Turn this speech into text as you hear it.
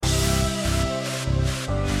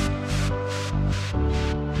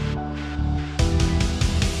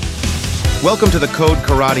Welcome to the Code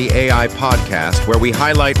Karate AI podcast, where we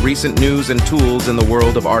highlight recent news and tools in the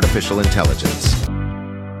world of artificial intelligence.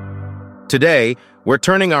 Today, we're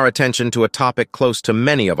turning our attention to a topic close to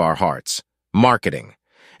many of our hearts: marketing.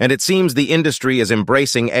 And it seems the industry is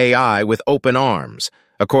embracing AI with open arms,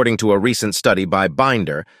 according to a recent study by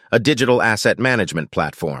Binder, a digital asset management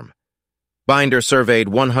platform. Binder surveyed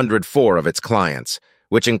 104 of its clients,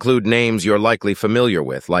 which include names you're likely familiar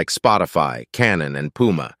with, like Spotify, Canon, and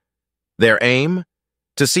Puma. Their aim?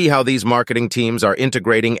 To see how these marketing teams are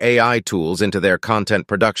integrating AI tools into their content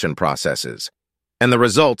production processes. And the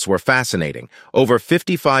results were fascinating. Over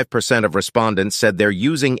 55% of respondents said they're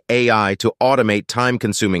using AI to automate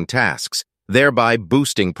time-consuming tasks, thereby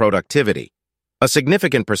boosting productivity. A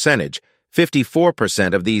significant percentage,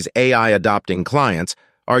 54% of these AI-adopting clients,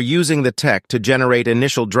 are using the tech to generate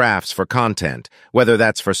initial drafts for content, whether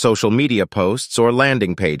that's for social media posts or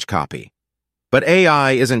landing page copy. But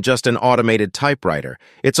AI isn't just an automated typewriter.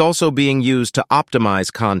 It's also being used to optimize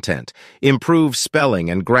content, improve spelling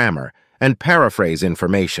and grammar, and paraphrase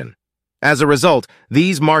information. As a result,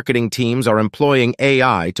 these marketing teams are employing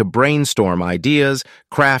AI to brainstorm ideas,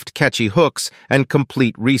 craft catchy hooks, and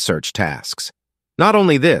complete research tasks. Not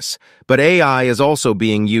only this, but AI is also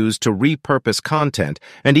being used to repurpose content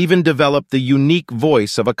and even develop the unique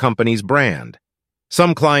voice of a company's brand.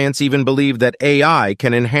 Some clients even believe that AI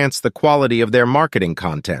can enhance the quality of their marketing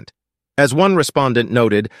content. As one respondent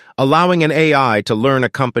noted, allowing an AI to learn a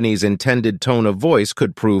company's intended tone of voice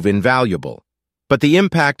could prove invaluable. But the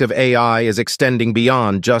impact of AI is extending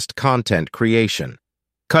beyond just content creation.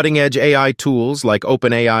 Cutting-edge AI tools like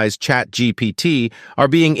OpenAI's ChatGPT are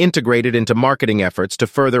being integrated into marketing efforts to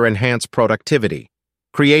further enhance productivity.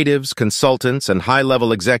 Creatives, consultants, and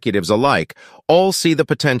high-level executives alike all see the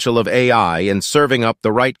potential of AI in serving up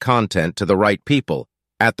the right content to the right people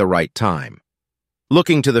at the right time.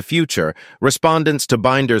 Looking to the future, respondents to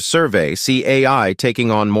Binder's survey see AI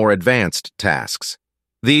taking on more advanced tasks.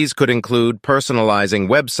 These could include personalizing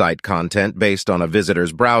website content based on a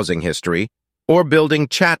visitor's browsing history, or building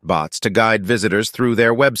chatbots to guide visitors through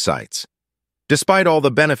their websites. Despite all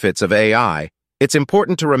the benefits of AI, it's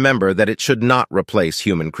important to remember that it should not replace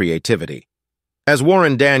human creativity. As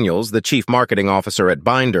Warren Daniels, the chief marketing officer at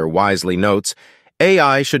Binder, wisely notes,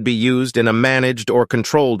 AI should be used in a managed or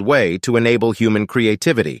controlled way to enable human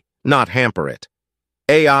creativity, not hamper it.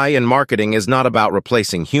 AI in marketing is not about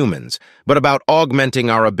replacing humans, but about augmenting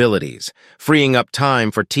our abilities, freeing up time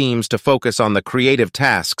for teams to focus on the creative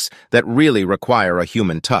tasks that really require a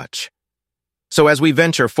human touch. So as we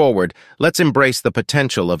venture forward, let's embrace the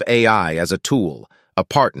potential of AI as a tool, a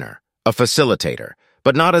partner, a facilitator,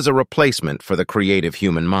 but not as a replacement for the creative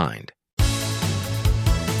human mind.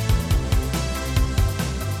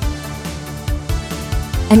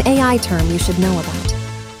 An AI term you should know about.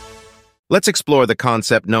 Let's explore the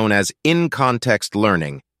concept known as in-context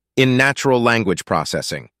learning in natural language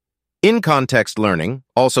processing. In-context learning,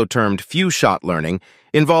 also termed few-shot learning,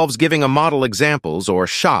 involves giving a model examples or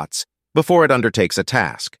shots before it undertakes a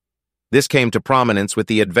task. This came to prominence with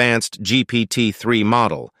the advanced GPT-3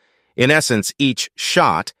 model. In essence, each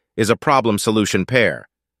shot is a problem-solution pair.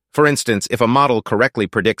 For instance, if a model correctly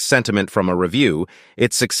predicts sentiment from a review,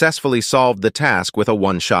 it successfully solved the task with a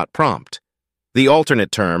one-shot prompt. The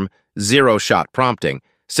alternate term, zero-shot prompting,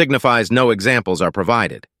 signifies no examples are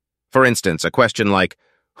provided. For instance, a question like,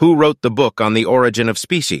 "Who wrote the book on the origin of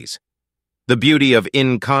species?" The beauty of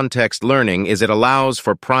in-context learning is it allows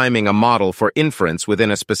for priming a model for inference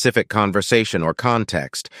within a specific conversation or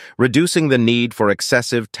context, reducing the need for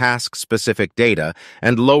excessive task-specific data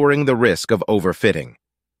and lowering the risk of overfitting.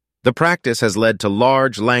 The practice has led to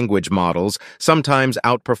large language models, sometimes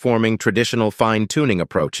outperforming traditional fine-tuning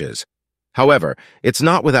approaches. However, it's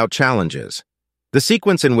not without challenges. The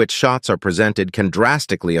sequence in which shots are presented can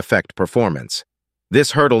drastically affect performance.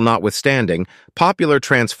 This hurdle notwithstanding, popular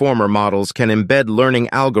transformer models can embed learning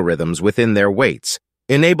algorithms within their weights,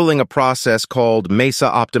 enabling a process called MESA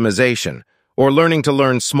optimization, or learning to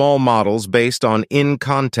learn small models based on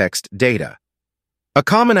in-context data. A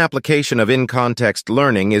common application of in-context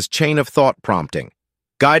learning is chain-of-thought prompting,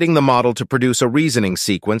 guiding the model to produce a reasoning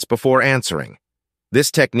sequence before answering.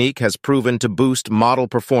 This technique has proven to boost model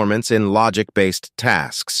performance in logic-based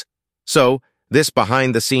tasks. So, this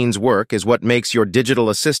behind-the-scenes work is what makes your digital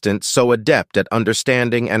assistant so adept at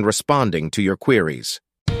understanding and responding to your queries.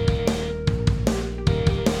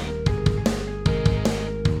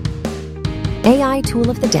 AI tool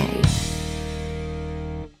of the day.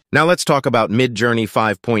 Now let's talk about MidJourney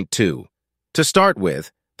 5.2. To start with,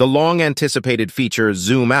 the long-anticipated feature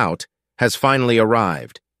Zoom Out has finally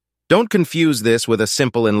arrived. Don't confuse this with a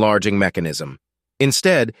simple enlarging mechanism.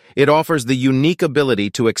 Instead, it offers the unique ability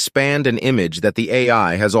to expand an image that the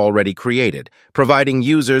AI has already created, providing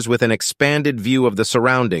users with an expanded view of the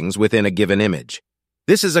surroundings within a given image.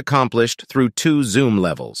 This is accomplished through two zoom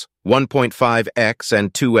levels, 1.5x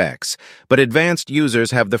and 2x, but advanced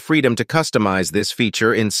users have the freedom to customize this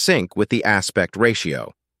feature in sync with the aspect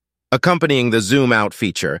ratio. Accompanying the zoom out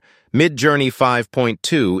feature, MidJourney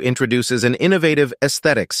 5.2 introduces an innovative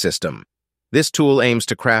aesthetics system. This tool aims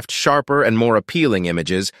to craft sharper and more appealing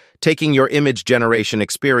images, taking your image generation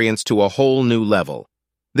experience to a whole new level.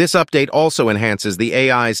 This update also enhances the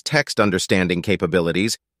AI's text understanding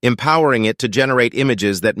capabilities, empowering it to generate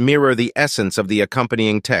images that mirror the essence of the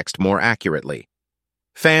accompanying text more accurately.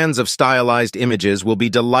 Fans of stylized images will be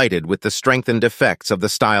delighted with the strengthened effects of the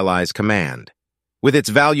stylize command. With its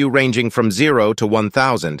value ranging from 0 to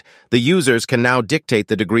 1,000, the users can now dictate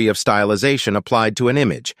the degree of stylization applied to an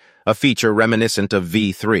image, a feature reminiscent of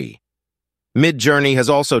V3. MidJourney has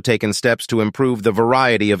also taken steps to improve the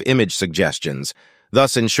variety of image suggestions,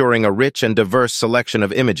 thus ensuring a rich and diverse selection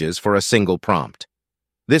of images for a single prompt.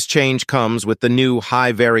 This change comes with the new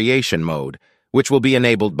high variation mode, which will be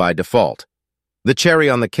enabled by default. The cherry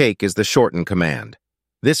on the cake is the shorten command.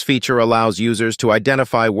 This feature allows users to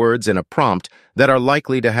identify words in a prompt that are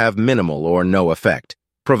likely to have minimal or no effect,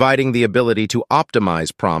 providing the ability to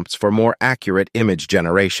optimize prompts for more accurate image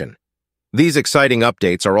generation. These exciting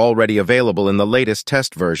updates are already available in the latest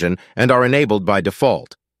test version and are enabled by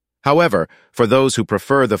default. However, for those who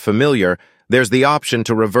prefer the familiar, there's the option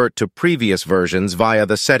to revert to previous versions via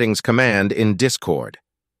the settings command in Discord.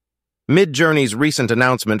 MidJourney's recent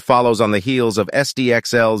announcement follows on the heels of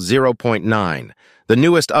SDXL 0.9, the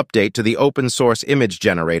newest update to the open-source image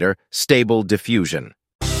generator, Stable Diffusion.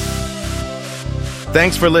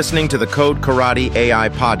 Thanks for listening to the Code Karate AI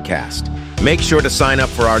podcast. Make sure to sign up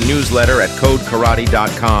for our newsletter at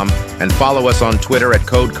codekarate.com and follow us on Twitter at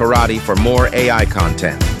Code Karate for more AI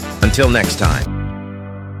content. Until next time.